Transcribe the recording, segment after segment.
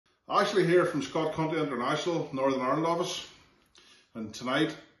Ashley here from Scott Country International, Northern Ireland office, and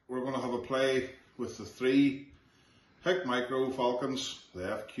tonight we're going to have a play with the three HikMicro Falcons, the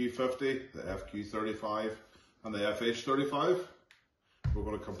FQ50, the FQ35 and the FH35. We're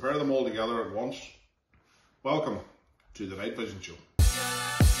going to compare them all together at once. Welcome to the Night Vision Show.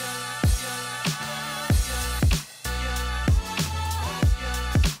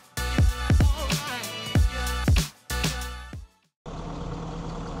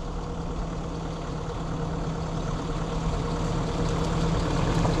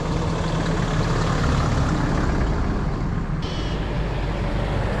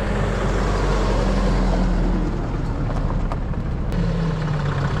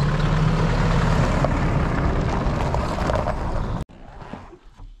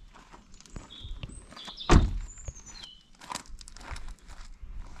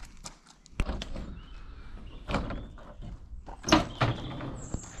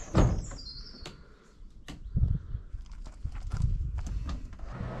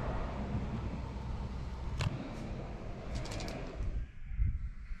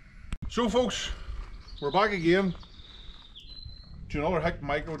 So folks, we're back again to another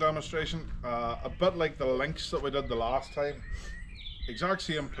HikMicro demonstration, a bit like the links that we did the last time. Exact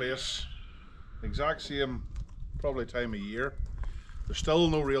same place, exact same probably time of year. There's still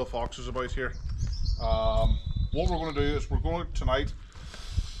no real foxes about here. What we're going to do is we're going to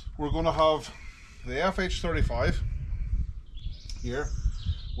have the FH35 here.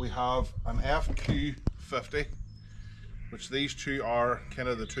 We have an FQ50, which these two are kind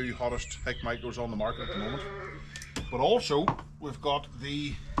of the two hottest HikMicros on the market at the moment. But also we've got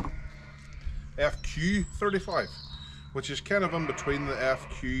the FQ35, which is kind of in between the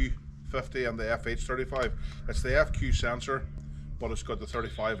FQ50 and the FH35. It's the FQ sensor, but it's got the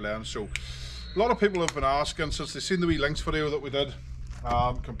 35 lens. So a lot of people have been asking, since they've seen the wee links video that we did,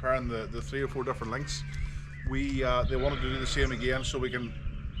 comparing the 3 or 4 different links, they wanted to do the same again so we can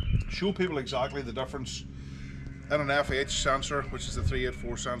show people exactly the difference in an FH sensor, which is the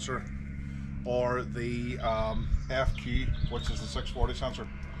 384 sensor, or the FQ, which is the 640 sensor.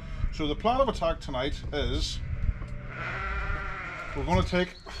 So the plan of attack tonight is we're going to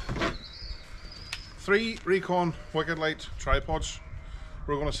take 3 Recon Wicked Light tripods.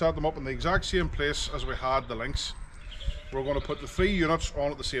 We're going to set them up in the exact same place as we had the links. We're going to put the 3 units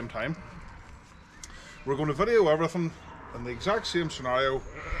on at the same time. We're going to video everything in the exact same scenario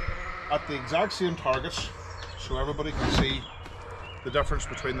at the exact same targets, so everybody can see the difference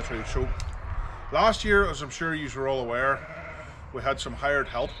between the two. So last year, as I'm sure you are all aware, we had some hired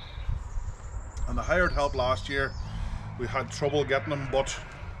help, and the hired help last year we had trouble getting him, but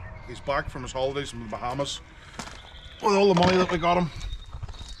he's back from his holidays in the Bahamas with all the money that we got him.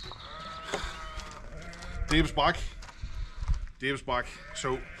 Dave's back,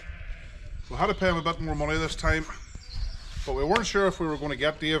 so we had to pay him a bit more money this time, but we weren't sure if we were going to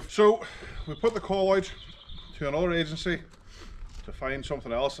get Dave, so we put the call out to another agency to find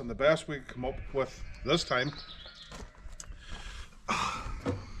something else, and the best we could come up with this time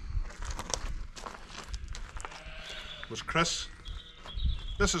was Chris.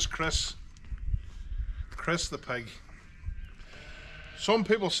 This is Chris the pig. Some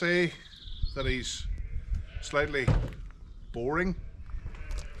people say that he's slightly boring,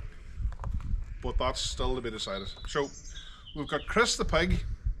 but that's still to be decided. So we've got Chris the pig,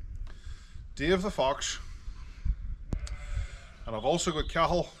 Dave the fox, and I've also got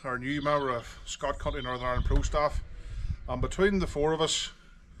Cathal, our new member of Scott Country Northern Ireland Pro staff, and between the 4 of us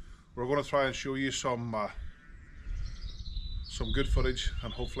we're going to try and show you some good footage,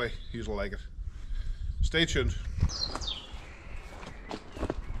 and hopefully you'll like it. Stay tuned.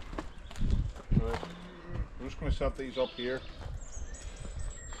 Right. We're just going to set these up here.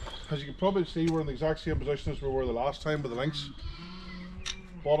 As you can probably see, we're in the exact same position as we were the last time with the links.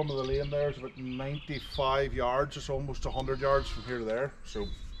 Bottom of the lane there is about 95 yards, it's almost 100 yards from here to there. So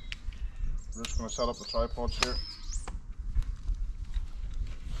we're just going to set up the tripods here.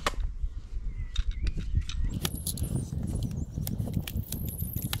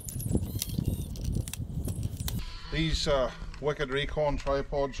 These Wicked Recon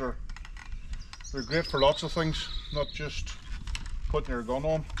tripods they're great for lots of things, not just putting your gun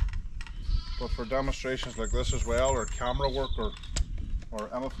on, but for demonstrations like this as well, or camera work, or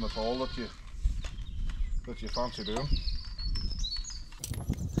anything at all that you fancy doing.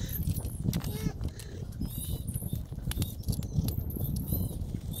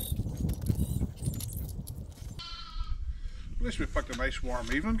 At least we picked a nice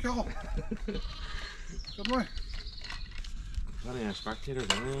warm evening, Cathal. Didn't we? Plenty of spectators,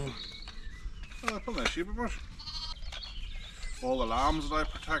 anyway. Put in a shape of it. all the lambs that I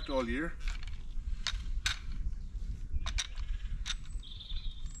protect all year.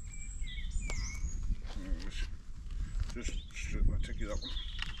 Just straight, I'll take you that one.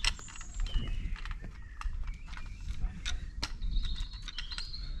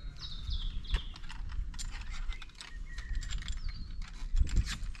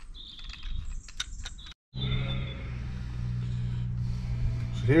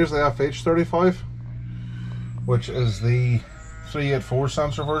 So here's the FH35, which is the 384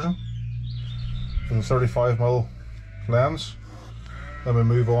 sensor version for the 35mm lens. Then we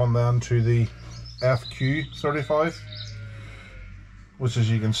move on then to the FQ35, which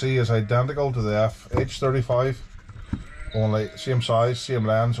as you can see is identical to the FH35, only same size, same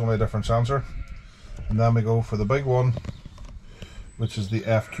lens, only a different sensor. And then we go for the big one, which is the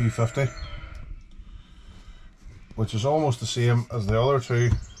FQ50, which is almost the same as the other two,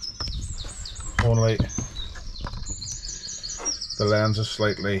 only the lens is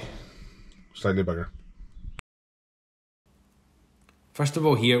slightly bigger. First of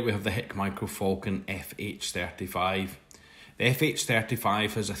all, here we have the HikMicro Falcon FH35. The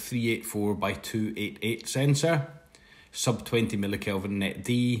FH35 has a 384 by 288 sensor, sub 20 millikelvin net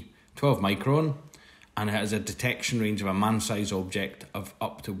D, 12 micron, and it has a detection range of a man-sized object of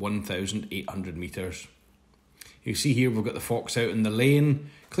up to 1,800 meters. You see here we've got the fox out in the lane,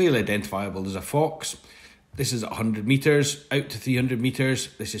 clearly identifiable as a fox. This is at 100 meters, out to 300 meters.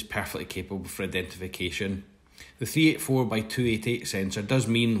 This is perfectly capable for identification. The 384 by 288 sensor does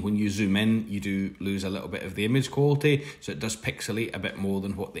mean when you zoom in, you do lose a little bit of the image quality, so it does pixelate a bit more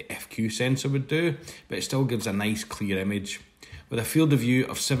than what the FQ sensor would do, but it still gives a nice clear image. With a field of view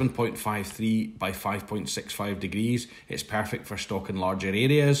of 7.53 by 5.65 degrees, it's perfect for stalking larger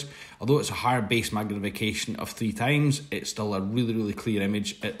areas. Although it's a higher base magnification of 3 times, it's still a really clear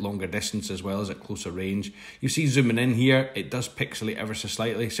image at longer distance as well as at closer range. You see zooming in here, it does pixelate ever so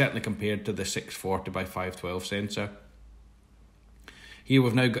slightly, certainly compared to the 640 by 512 sensor. Here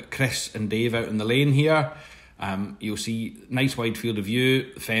we've now got Chris and Dave out in the lane here. You'll see nice wide field of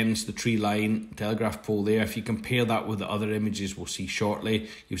view, the fence, the tree line, telegraph pole there. If you compare that with the other images we'll see shortly,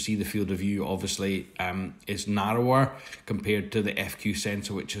 you'll see the field of view obviously is narrower compared to the FQ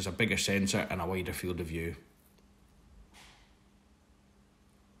sensor, which is a bigger sensor and a wider field of view.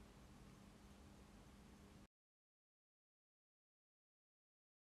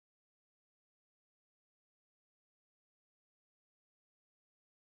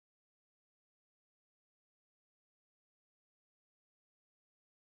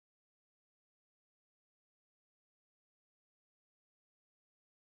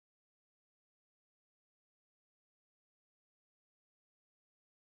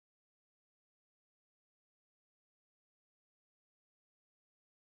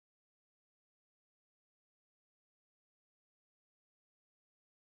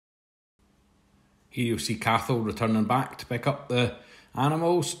 Here you'll see Cathal returning back to pick up the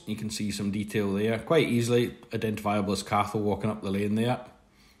animals. You can see some detail there, quite easily identifiable as Cathal walking up the lane there,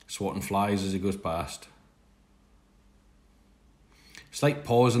 swatting flies as he goes past. Slight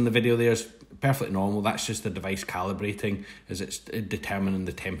pause in the video there is perfectly normal. That's just the device calibrating, as it's determining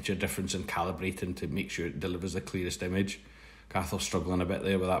the temperature difference and calibrating to make sure it delivers the clearest image. Cathal's struggling a bit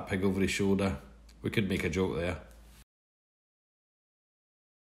there with that pig over his shoulder. We could make a joke there.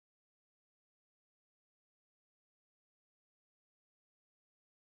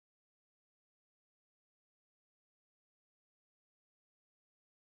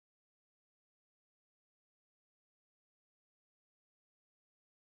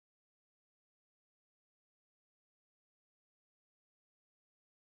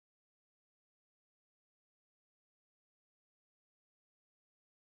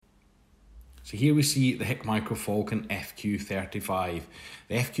 So here we see the HikMicro Falcon FQ35.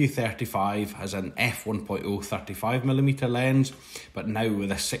 The FQ35 has an f1.0 35mm lens, but now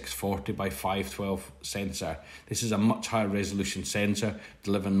with a 640 by 512 sensor. This is a much higher resolution sensor,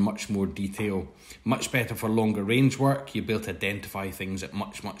 delivering much more detail. Much better for longer range work. You'll be able to identify things at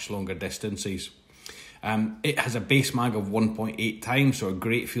much longer distances. It has a base mag of 1.8 times, so a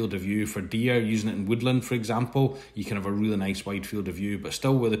great field of view for deer. Using it in woodland, for example, you can have a really nice wide field of view, but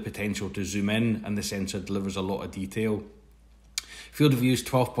still with the potential to zoom in, and the sensor delivers a lot of detail. Field of view is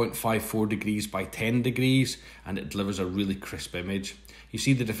 12.54 degrees by 10 degrees, and it delivers a really crisp image. You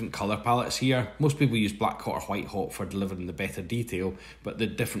see the different colour palettes here. Most people use black hot or white hot for delivering the better detail, but the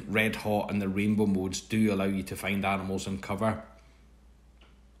different red hot and the rainbow modes do allow you to find animals in cover.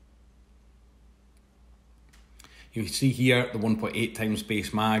 You see here the 1.8 times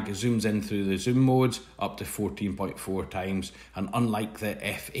base mag zooms in through the zoom modes up to 14.4 times, and unlike the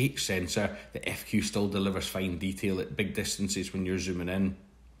FH sensor, the FQ still delivers fine detail at big distances when you're zooming in.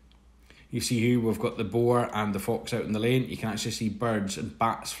 You see here we've got the boar and the fox out in the lane. You can actually see birds and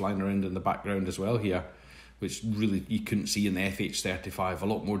bats flying around in the background as well here, which really you couldn't see in the FH35. A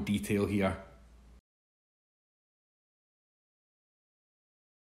lot more detail here.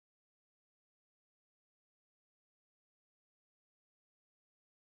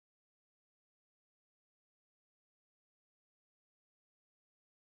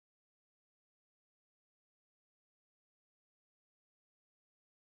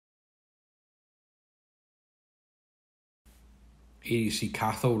 Here you see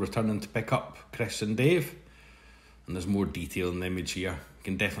Cathal returning to pick up Chris and Dave, and there's more detail in the image here. You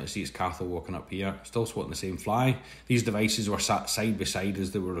can definitely see it's Cathal walking up here, still spotting the same fly. These devices were sat side by side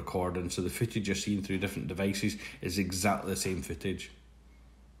as they were recording, so the footage you're seeing through different devices is exactly the same footage.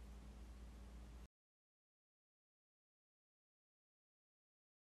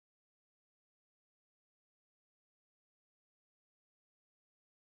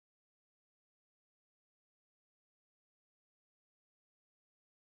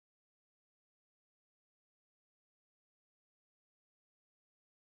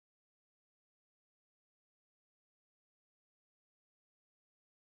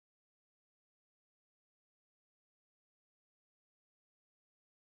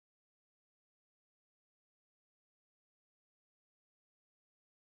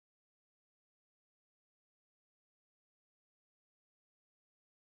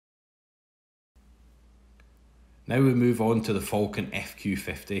 Now we move on to the Falcon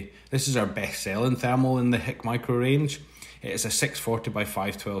FQ50. This is our best selling thermal in the HikMicro range. It is a 640 by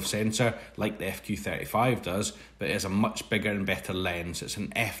 512 sensor like the FQ35 does, but it has a much bigger and better lens. It's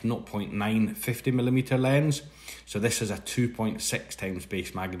an f/0.9 50mm lens. So this is a 2.6 times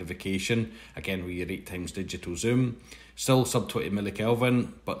base magnification, again with your 8 times digital zoom. Still sub 20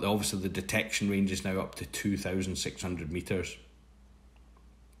 millikelvin, but obviously the detection range is now up to 2,600 meters.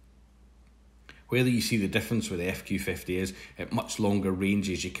 Where you see the difference with the FQ50 is at much longer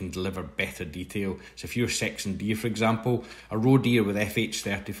ranges you can deliver better detail. So if you're sexing deer, for example, a roe deer with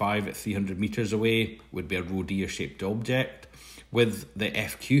FH35 at 300 metres away would be a roe deer shaped object. With the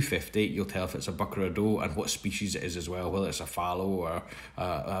FQ50 you'll tell if it's a buck or a doe and what species it is as well, whether it's a fallow or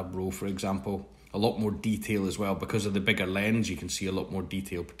a roe, for example. A lot more detail as well. Because of the bigger lens you can see a lot more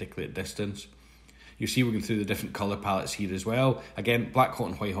detail, particularly at distance. You see we're going through the different colour palettes here as well. Again, black hot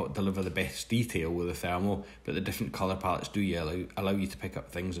and white hot deliver the best detail with the thermal, but the different colour palettes do allow you to pick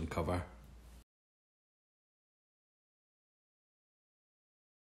up things in cover.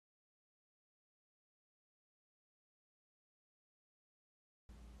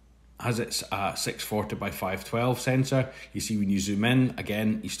 As it's a 640 by 512 sensor, you see when you zoom in,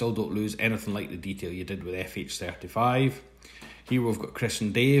 again, you still don't lose anything like the detail you did with FH35. Here we've got Chris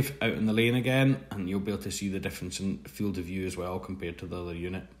and Dave out in the lane again, and you'll be able to see the difference in field of view as well compared to the other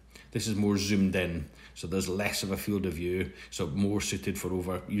unit. This is more zoomed in, so there's less of a field of view, so more suited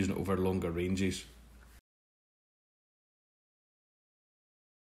for using it over longer ranges.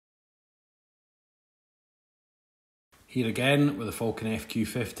 Here again with the Falcon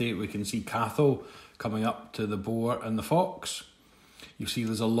FQ50 we can see Cathal coming up to the boar and the fox. You see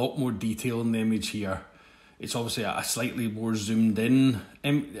there's a lot more detail in the image here. It's obviously a slightly more zoomed in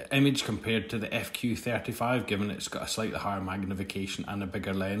image compared to the FQ35, given it's got a slightly higher magnification and a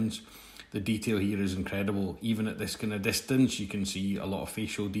bigger lens. The detail here is incredible. Even at this kind of distance you can see a lot of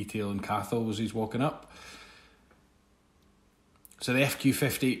facial detail in Cathal as he's walking up. So the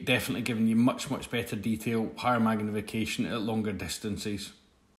FQ50 definitely giving you much better detail, higher magnification at longer distances.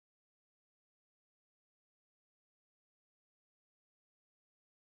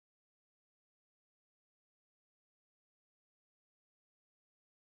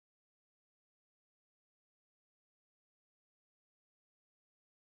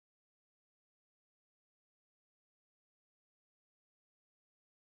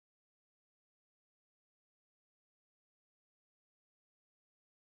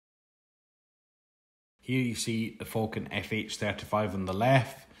 Here you see the Falcon FH35 on the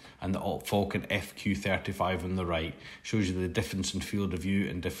left and the Falcon FQ35 on the right. Shows you the difference in field of view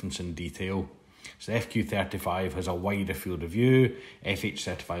and difference in detail. So the FQ35 has a wider field of view,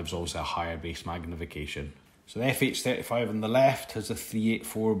 FH35 is also a higher base magnification. So the FH35 on the left has a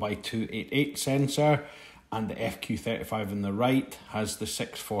 384 by 288 sensor, and the FQ35 on the right has the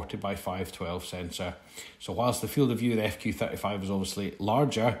 640 by 512 sensor. So whilst the field of view of the FQ35 is obviously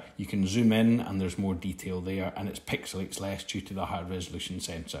larger, you can zoom in and there's more detail there, and it pixelates less due to the higher resolution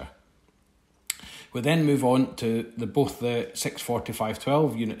sensor. We then move on to both the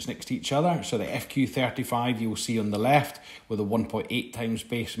 645/12 units next to each other. So the FQ35 you'll see on the left with a 1.8 times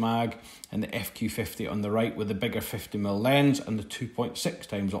base mag, and the FQ50 on the right with the bigger 50mm lens and the 2.6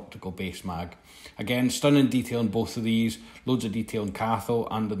 times optical base mag. Again, stunning detail in both of these, loads of detail in Cathal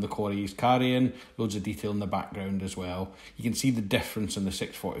and in the core he's carrying, loads of detail in the background as well. You can see the difference in the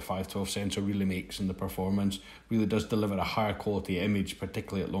 645/12 sensor really makes in the performance, really does deliver a higher quality image,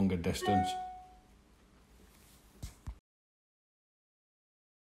 particularly at longer distance.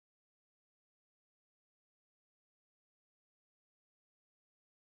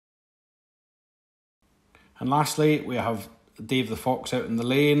 And lastly, we have Dave the Fox out in the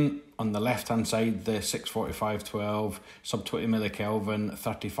lane. On the left hand side, the 645/12 sub 20 millikelvin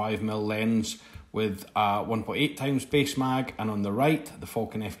 35mm lens with a 1.8 times base mag, and on the right, the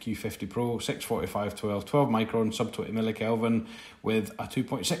Falcon FQ50 PRO 645/12 12 micron sub 20 millikelvin with a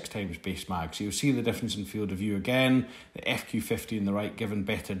 2.6 times base mag. So you'll see the difference in field of view again. The FQ50 on the right giving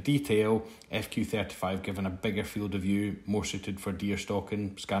better detail, FQ35 giving a bigger field of view, more suited for deer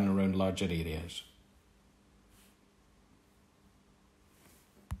stalking, scanning around larger areas.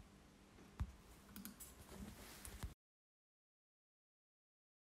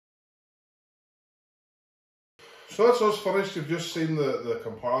 So that's us finished. You've just seen the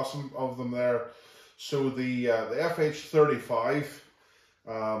comparison of them there. So the FH35,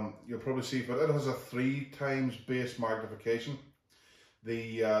 you'll probably see, but it has a 3 times base magnification.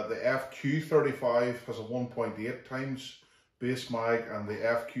 The FQ35 has a 1.8 times base mag, and the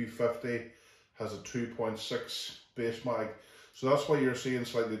FQ50 has a 2.6 base mag. So that's why you're seeing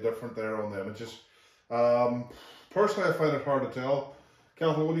slightly different there on the images. Personally, I find it hard to tell.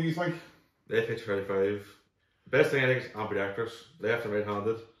 Cathal, what do you think? The FH35. Best thing I think is ambidextrous, left and right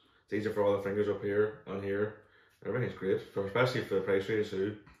handed. It's easier for all the fingers up here and here. Everything's great, especially for the price range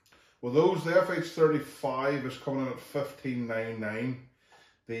too. Well, the FH35 is coming in at $1,599.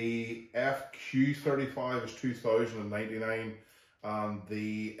 The FQ35 is $2,099, and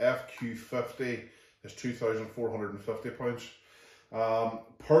the FQ50 is £2,450.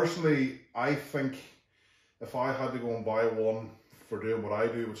 Personally, I think if I had to go and buy one for doing what I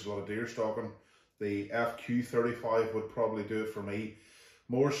do, which is a lot of deer stalking, the FQ35 would probably do it for me.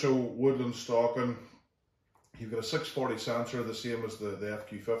 More so woodland stalking. You've got a 640 sensor, the same as the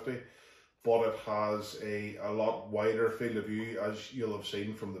FQ50, but it has a lot wider field of view, as you'll have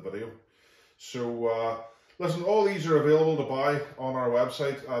seen from the video. So listen, all these are available to buy on our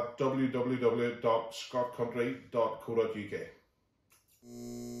website at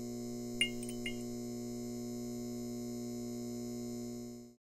www.scottcountry.co.uk.